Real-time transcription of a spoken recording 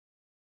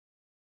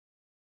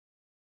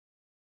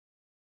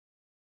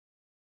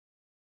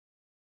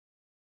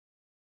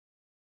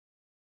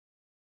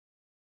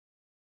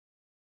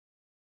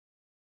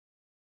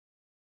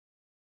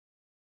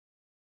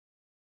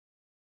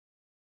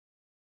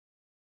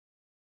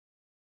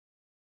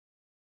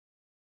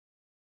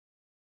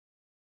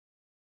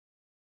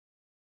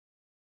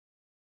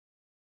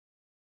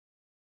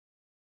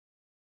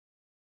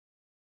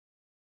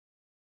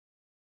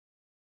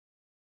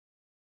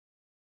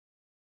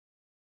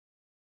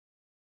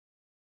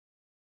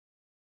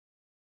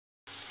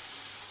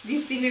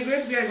This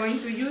vinaigrette we are going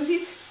to use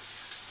it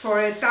for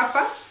a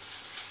tapa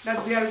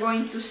that we are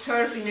going to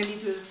serve in a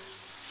little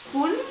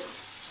spoon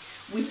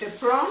with a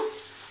prawn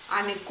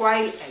and a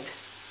quail egg.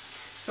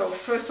 So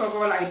first of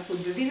all I put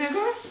the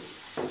vinegar,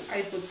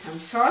 I put some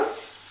salt,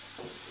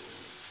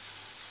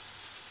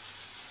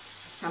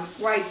 some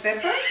white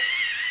pepper,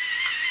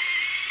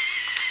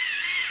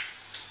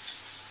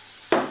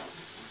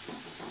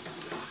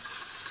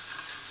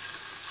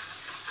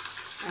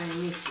 I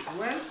mix it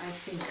well. I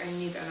think I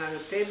need another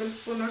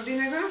tablespoon of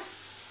vinegar.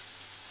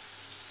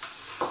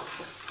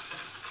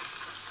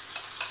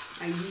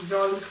 I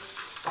dissolve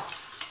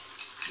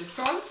the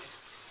salt,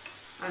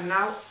 and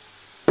now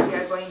we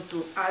are going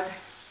to add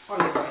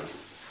olive oil.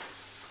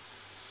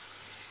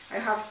 I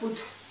have put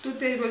 2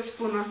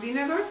 tablespoons of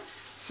vinegar,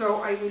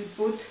 so I will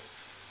put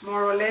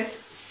more or less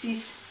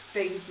 6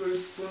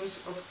 tablespoons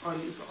of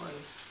olive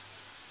oil.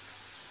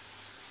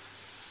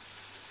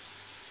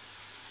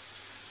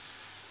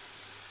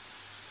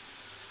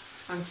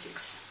 And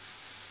 6.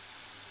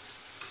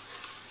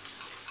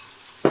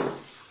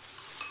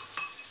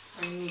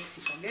 I mix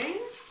it again.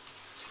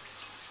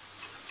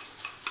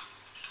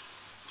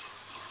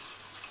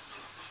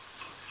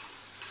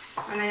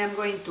 And I am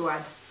going to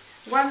add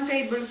 1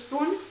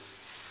 tablespoon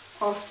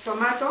of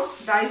tomato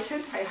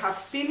diced. I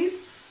have peeled it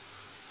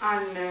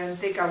and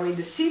take away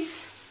the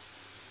seeds.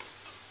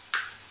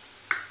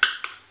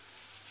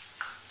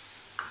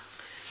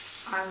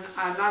 And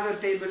another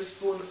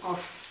tablespoon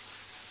of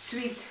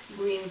sweet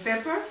green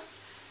pepper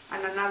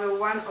and another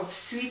one of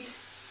sweet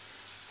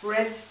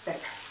red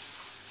pepper,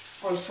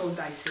 also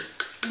diced,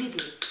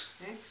 little.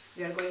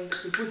 We are going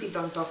to put it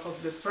on top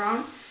of the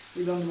prawn.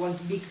 We don't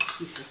want big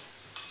pieces.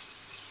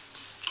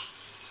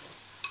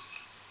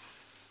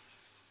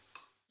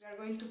 We are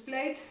going to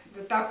plate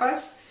the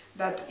tapas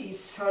that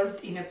is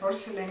served in a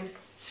porcelain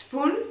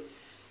spoon.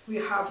 We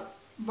have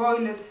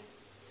boiled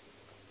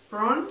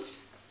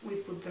prawns. We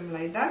put them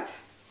like that,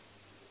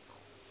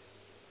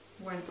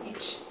 one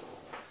each.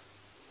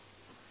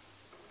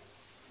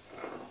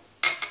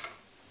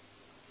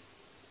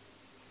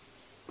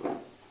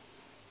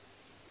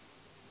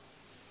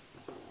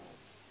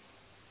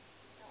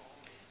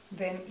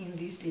 Then in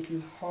this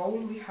little hole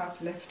we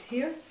have left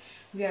here,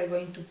 we are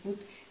going to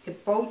put a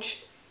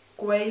poached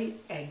quail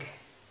egg.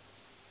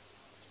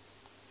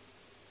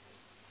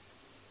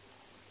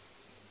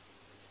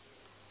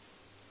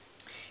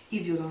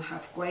 If you don't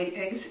have quail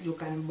eggs, you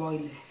can boil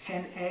a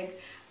hen egg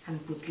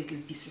and put little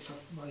pieces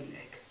of boiled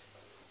egg.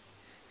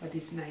 But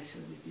it's nicer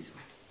with this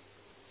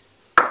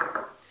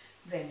one.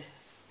 Then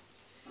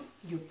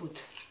you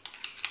put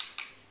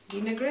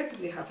vinaigrette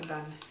we have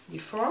done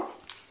before.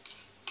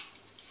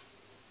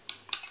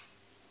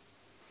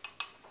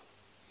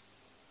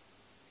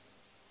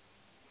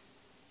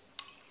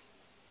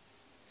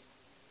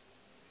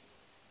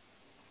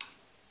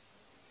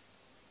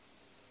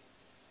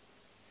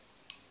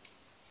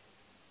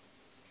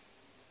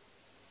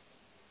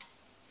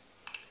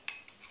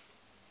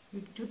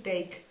 To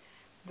take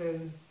the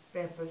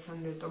peppers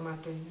and the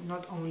tomato,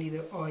 not only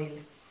the oil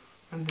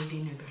and the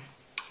vinegar.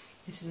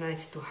 It's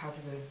nice to have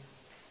the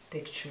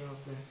texture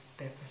of the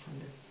peppers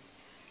and the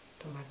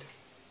tomato.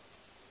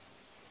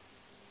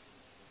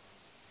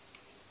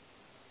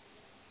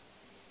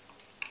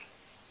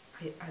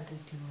 I add a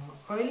little more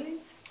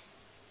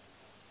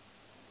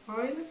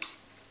oil,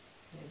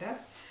 like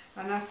that,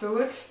 and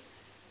afterwards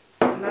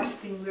the last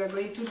thing we are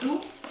going to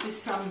do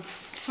is some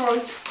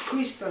salt,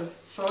 crystal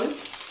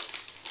salt.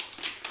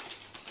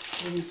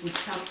 We will put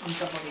some on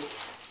top of it.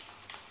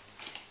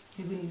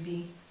 It will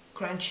be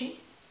crunchy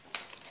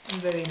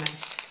and very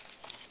nice.